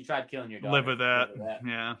daughter. You tried killing your daughter. Live with that.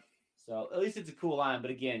 Yeah. So at least it's a cool line,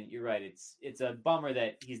 but again, you're right. It's a bummer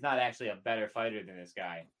that he's not actually a better fighter than this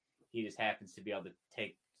guy. He just happens to be able to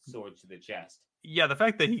take swords to the chest. Yeah, the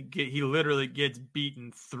fact that he literally gets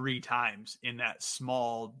beaten 3 times in that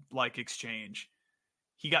small like exchange.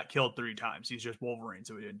 He got killed 3 times. He's just Wolverine,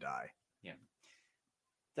 so he didn't die. Yeah,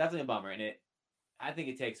 definitely a bummer, and I think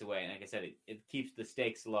it takes away. And like I said, it keeps the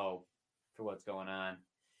stakes low for what's going on.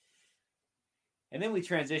 And then we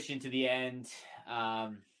transition to the end.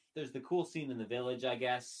 There's the cool scene in the village, I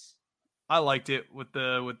guess. I liked it with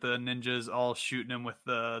the ninjas all shooting him with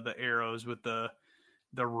the arrows with the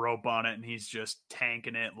rope on it, and he's just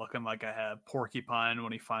tanking it, looking like a porcupine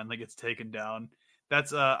when he finally gets taken down.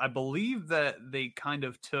 That's I believe that they kind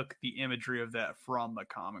of took the imagery of that from the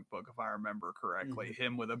comic book, if I remember correctly. Mm-hmm.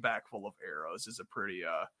 Him with a back full of arrows is a pretty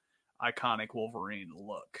iconic Wolverine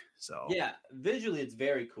look. So yeah, visually it's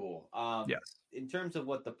very cool. Yes. In terms of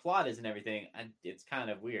what the plot is and everything, it's kind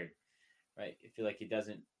of weird, right? I feel like he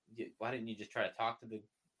doesn't. Why didn't you just try to talk to the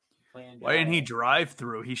plan guy? Why didn't he drive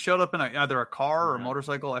through? He showed up in either a car or a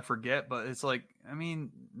motorcycle. I forget, but it's like, I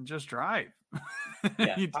mean, just drive.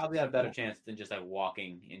 Yeah, probably had a better chance than just like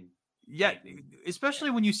walking in. Yeah, especially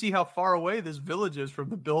when you see how far away this village is from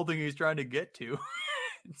the building he's trying to get to.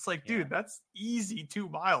 It's like, dude, that's easy 2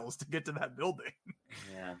 miles to get to that building.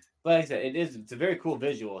 Yeah. But like I said, it's a very cool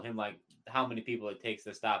visual. Him, like, how many people it takes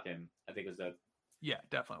to stop him. I think it was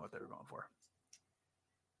definitely what they were going for.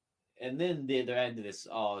 And then the end of this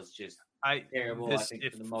all is just terrible. I think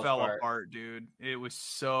it for the most fell part. apart, dude. It was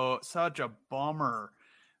such a bummer.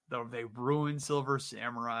 Though they ruined Silver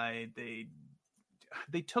Samurai.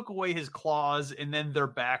 They took away his claws, and then they're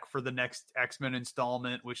back for the next X-Men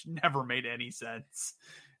installment, which never made any sense.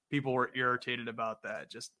 People were irritated about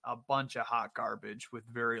that. Just a bunch of hot garbage with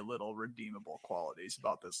very little redeemable qualities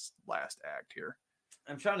about this last act here.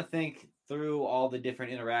 I'm trying to think through all the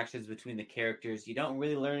different interactions between the characters. You don't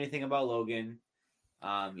really learn anything about Logan.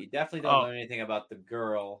 You definitely don't learn anything about the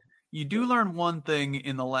girl. You do learn one thing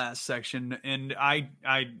in the last section, and I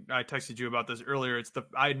texted you about this earlier.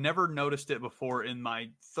 I never noticed it before in my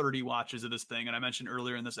 30 watches of this thing, and I mentioned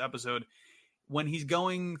earlier in this episode, when he's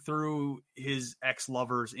going through his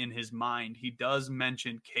ex-lovers in his mind, he does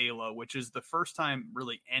mention Kayla, which is the first time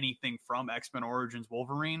really anything from X-Men Origins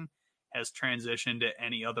Wolverine has transitioned to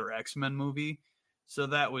any other X-Men movie. So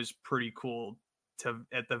that was pretty cool to,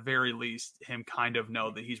 at the very least, him kind of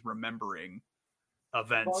know that he's remembering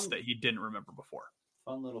events that he didn't remember before.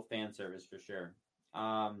 Fun little fan service for sure.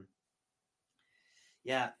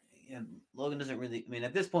 Yeah, Logan doesn't really. I mean,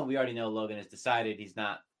 at this point, we already know Logan has decided he's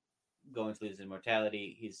not going to lose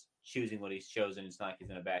immortality. He's choosing what he's chosen. It's not like he's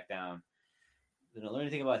going to back down. We don't learn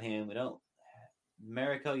anything about him. We don't.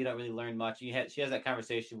 Mariko, you don't really learn much. She has that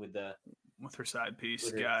conversation with her side piece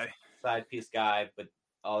guy. But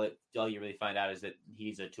all you really find out is that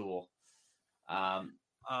he's a tool.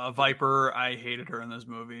 Viper, I hated her in this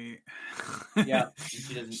movie. Yeah,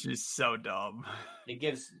 she doesn't. She's so dumb. It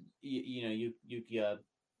gives Yuki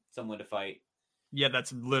someone to fight. Yeah,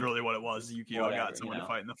 that's literally what it was. Yukio got someone to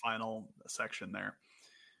fight in the final section there.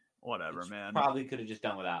 Whatever, man. Probably could have just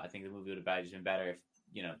done without. I think the movie would have just been better if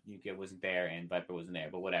Yukio wasn't there and Viper wasn't there.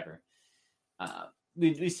 But whatever.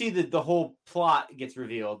 We see that the whole plot gets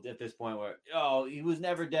revealed at this point where he was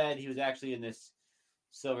never dead. He was actually in this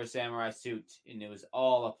Silver Samurai suit, and it was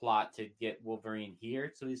all a plot to get Wolverine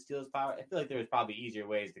here so he steals power. I feel like there was probably easier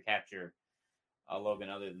ways to capture Logan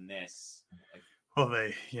other than this. Well,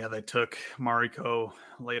 they took Mariko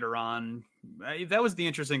later on. That was the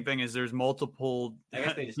interesting thing, is there's multiple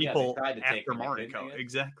people after Mariko.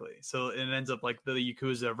 Exactly. So it ends up like the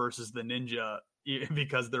Yakuza versus the ninja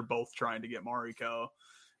because they're both trying to get Mariko.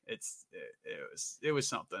 It was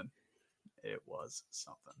something. It was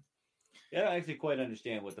something. Yeah, I don't actually quite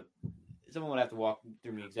understand what someone would have to walk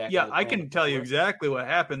through me exactly. Yeah, I can tell you exactly what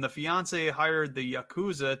happened. The fiance hired the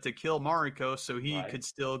Yakuza to kill Mariko so he could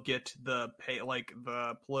still get the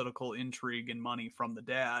political intrigue and money from the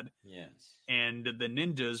dad. Yes. And the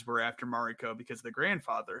ninjas were after Mariko because the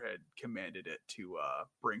grandfather had commanded it to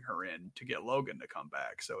bring her in to get Logan to come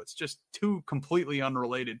back. So it's just two completely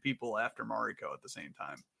unrelated people after Mariko at the same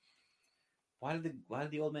time. Why did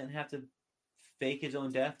the old man have to fake his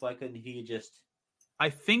own death? Why couldn't he just... I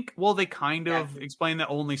think, they kind of explain that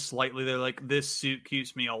only slightly. They're like, this suit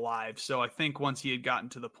keeps me alive. So I think once he had gotten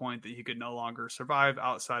to the point that he could no longer survive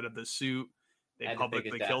outside of the suit, they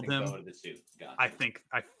publicly killed him. Gotcha. I think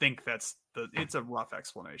it's a rough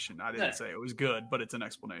explanation. I didn't say it was good, but it's an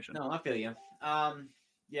explanation. No, I feel you.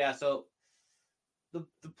 Yeah, so the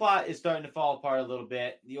plot is starting to fall apart a little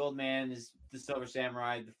bit. The old man is the Silver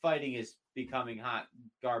Samurai. The fighting is becoming hot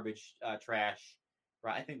garbage trash.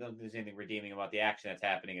 Right, I think there's anything redeeming about the action that's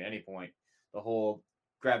happening at any point. The whole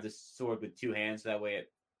grab the sword with two hands, so that way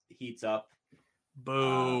it heats up.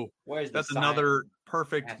 Boo. That's another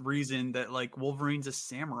perfect reason that Wolverine's a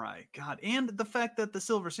samurai. God, and the fact that the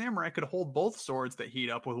Silver Samurai could hold both swords that heat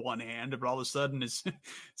up with one hand, but all of a sudden, as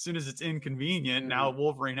soon as it's inconvenient, now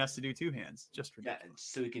Wolverine has to do two hands. Just ridiculous.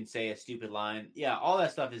 So we can say a stupid line. Yeah, all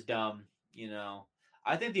that stuff is dumb.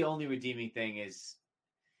 I think the only redeeming thing is,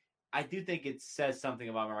 I do think it says something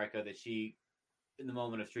about Mariko that she, in the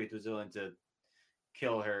moment of truth, was willing to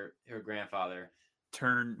kill her grandfather.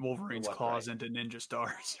 Turn Wolverine's claws into ninja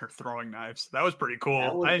stars or throwing knives. That was pretty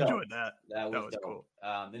cool. I enjoyed that. That was cool.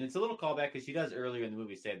 And it's a little callback because she does earlier in the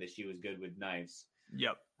movie say that she was good with knives.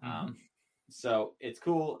 Yep. So it's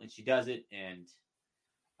cool, and she does it, and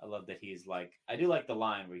I love that he's like, I do like the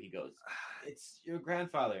line where he goes, "It's your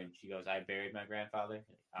grandfather," and she goes, "I buried my grandfather."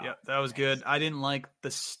 Yep, that was good. I didn't like the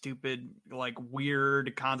stupid,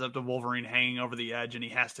 weird concept of Wolverine hanging over the edge and he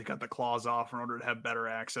has to cut the claws off in order to have better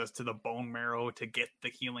access to the bone marrow to get the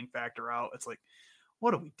healing factor out. It's like,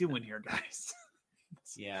 what are we doing here, guys?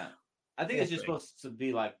 Yeah. I think it's just supposed to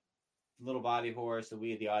be like little body horror so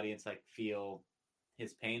we, the audience, feel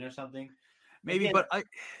his pain or something. Maybe, but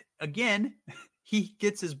again, he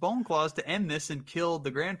gets his bone claws to end this and kill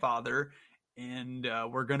the grandfather. And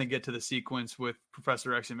we're going to get to the sequence with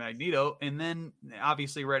Professor X and Magneto. And then,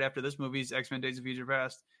 obviously, right after this movie's X-Men Days of Future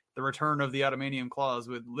Past, the return of the adamantium claws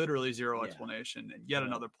with literally zero explanation and yet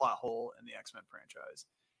another plot hole in the X-Men franchise.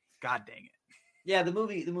 God dang it. Yeah, the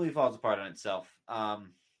movie falls apart on itself. I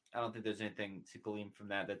don't think there's anything to glean from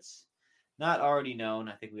that that's not already known.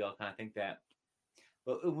 I think we all kind of think that.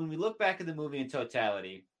 But when we look back at the movie in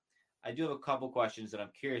totality, I do have a couple questions that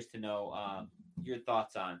I'm curious to know your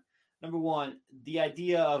thoughts on. Number one, the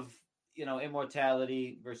idea of,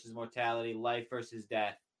 immortality versus mortality, life versus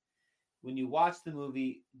death. When you watch the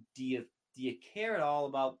movie, do you care at all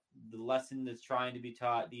about the lesson that's trying to be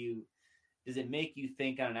taught? Does it make you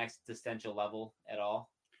think on an existential level at all?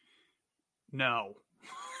 No.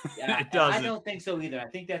 It doesn't. I don't think so either. I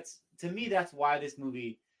think that's why this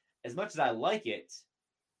movie, as much as I like it,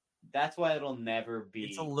 That's why it'll never be.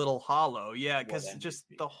 It's a little hollow. Yeah, what because just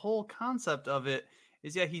MVP. the whole concept of it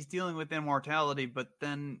is, yeah, he's dealing with immortality, but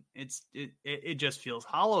then it just feels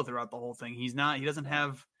hollow throughout the whole thing. He doesn't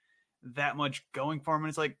have that much going for him. And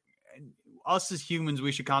it's like, us as humans,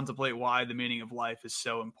 we should contemplate why the meaning of life is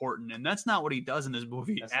so important. And that's not what he does in this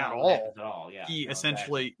movie That's at not what all. happens at all. Yeah. He no,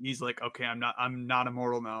 essentially, exactly. he's like, okay, I'm not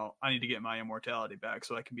immortal now. I need to get my immortality back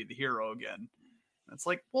so I can be the hero again. And it's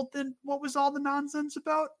like, well, then what was all the nonsense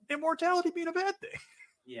about immortality being a bad thing?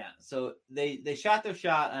 Yeah. So they shot their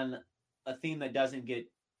shot on a theme that doesn't get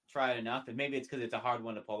tried enough, and maybe it's because it's a hard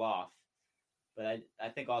one to pull off. But I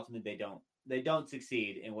think ultimately they don't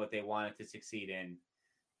succeed in what they wanted to succeed in.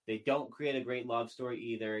 They don't create a great love story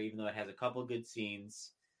either, even though it has a couple good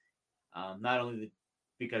scenes. Not only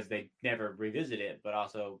because they never revisit it, but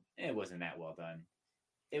also it wasn't that well done.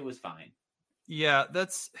 It was fine. Yeah,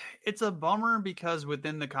 it's a bummer because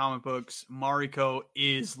within the comic books, Mariko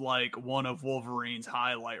is like one of Wolverine's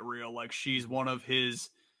highlight reel. Like she's one of his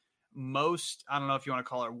most, I don't know if you want to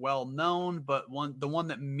call her well known, but the one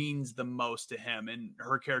that means the most to him. And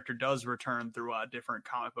her character does return through different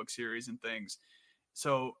comic book series and things.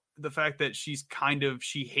 So the fact that she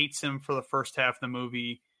hates him for the first half of the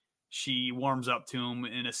movie, she warms up to him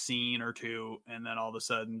in a scene or two, and then all of a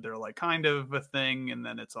sudden they're like kind of a thing, and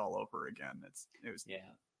then it's all over again. It was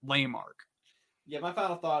lame arc. Yeah, my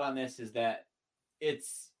final thought on this is that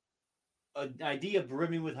it's an idea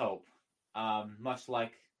brimming with hope, much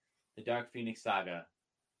like the Dark Phoenix saga.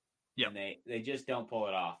 Yeah, and they just don't pull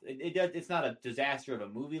it off. It's not a disaster of a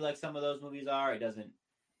movie like some of those movies are. It doesn't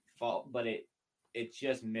fall, but it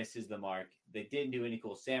just misses the mark. They didn't do any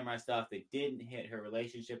cool samurai stuff. They didn't hit her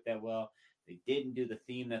relationship that well. They didn't do the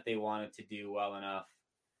theme that they wanted to do well enough.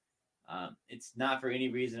 It's not for any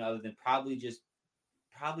reason other than probably just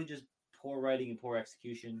poor writing and poor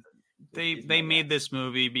execution. They made this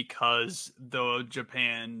movie because the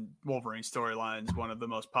Japan Wolverine storyline is one of the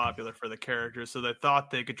most popular for the characters, so they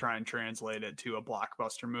thought they could try and translate it to a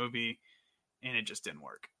blockbuster movie, and it just didn't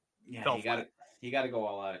work. Yeah, you got to go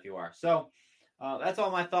all out if you are. So that's all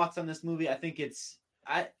my thoughts on this movie. I think it's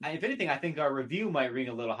if anything, I think our review might ring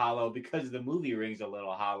a little hollow because the movie rings a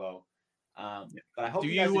little hollow. But I hope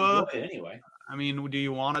you guys enjoy it anyway. I mean, do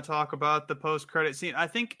you want to talk about the post-credit scene? I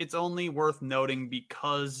think it's only worth noting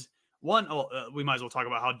because we might as well talk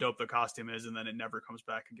about how dope the costume is, and then it never comes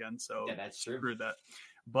back again. So yeah, that's true. Screw that.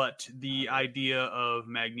 But the idea of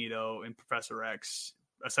Magneto and Professor X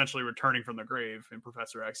essentially returning from the grave in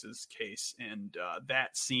Professor X's case, and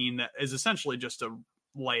that scene that is essentially just a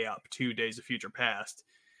layup to Days of Future Past.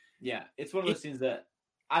 Yeah, it's one of those scenes that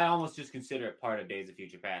I almost just consider it part of Days of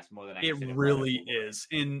Future Past more than I. It really is,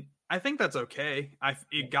 and I think that's okay.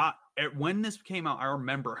 When this came out, I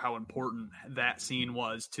remember how important that scene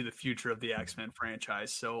was to the future of the X-Men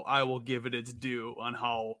franchise. So I will give it its due on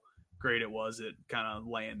how great it was at kind of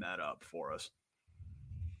laying that up for us.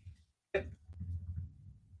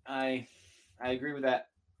 I agree with that.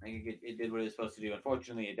 I think it did what it was supposed to do.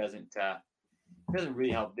 Unfortunately, it doesn't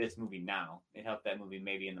really help this movie now. It helped that movie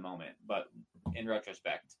maybe in the moment, but in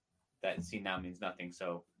retrospect, that scene now means nothing,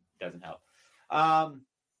 so it doesn't help.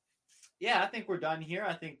 Yeah, I think we're done here.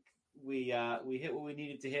 I think we hit what we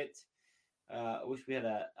needed to hit. I wish we had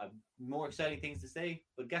a more exciting things to say,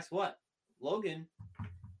 but guess what? Logan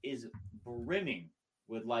is brimming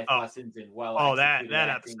with life lessons and that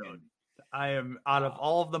episode. I am out of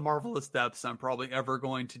all of the marvelous depths I'm probably ever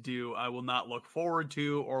going to do. I will not look forward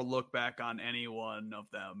to or look back on any one of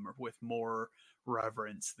them with more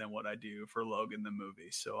reverence than what I do for Logan the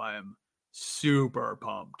movie. So I am super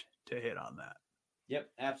pumped to hit on that. Yep,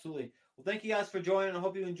 absolutely. Well, thank you guys for joining. I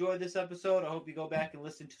hope you enjoyed this episode. I hope you go back and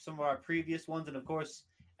listen to some of our previous ones. And of course,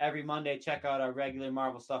 every Monday, check out our regular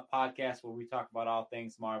Marvel Stuff podcast where we talk about all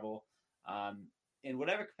things Marvel. In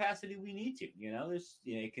whatever capacity we need to,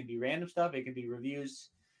 it can be random stuff. It can be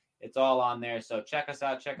reviews. It's all on there. So check us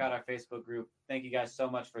out. Check out our Facebook group. Thank you guys so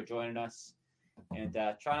much for joining us. And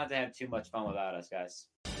try not to have too much fun without us, guys.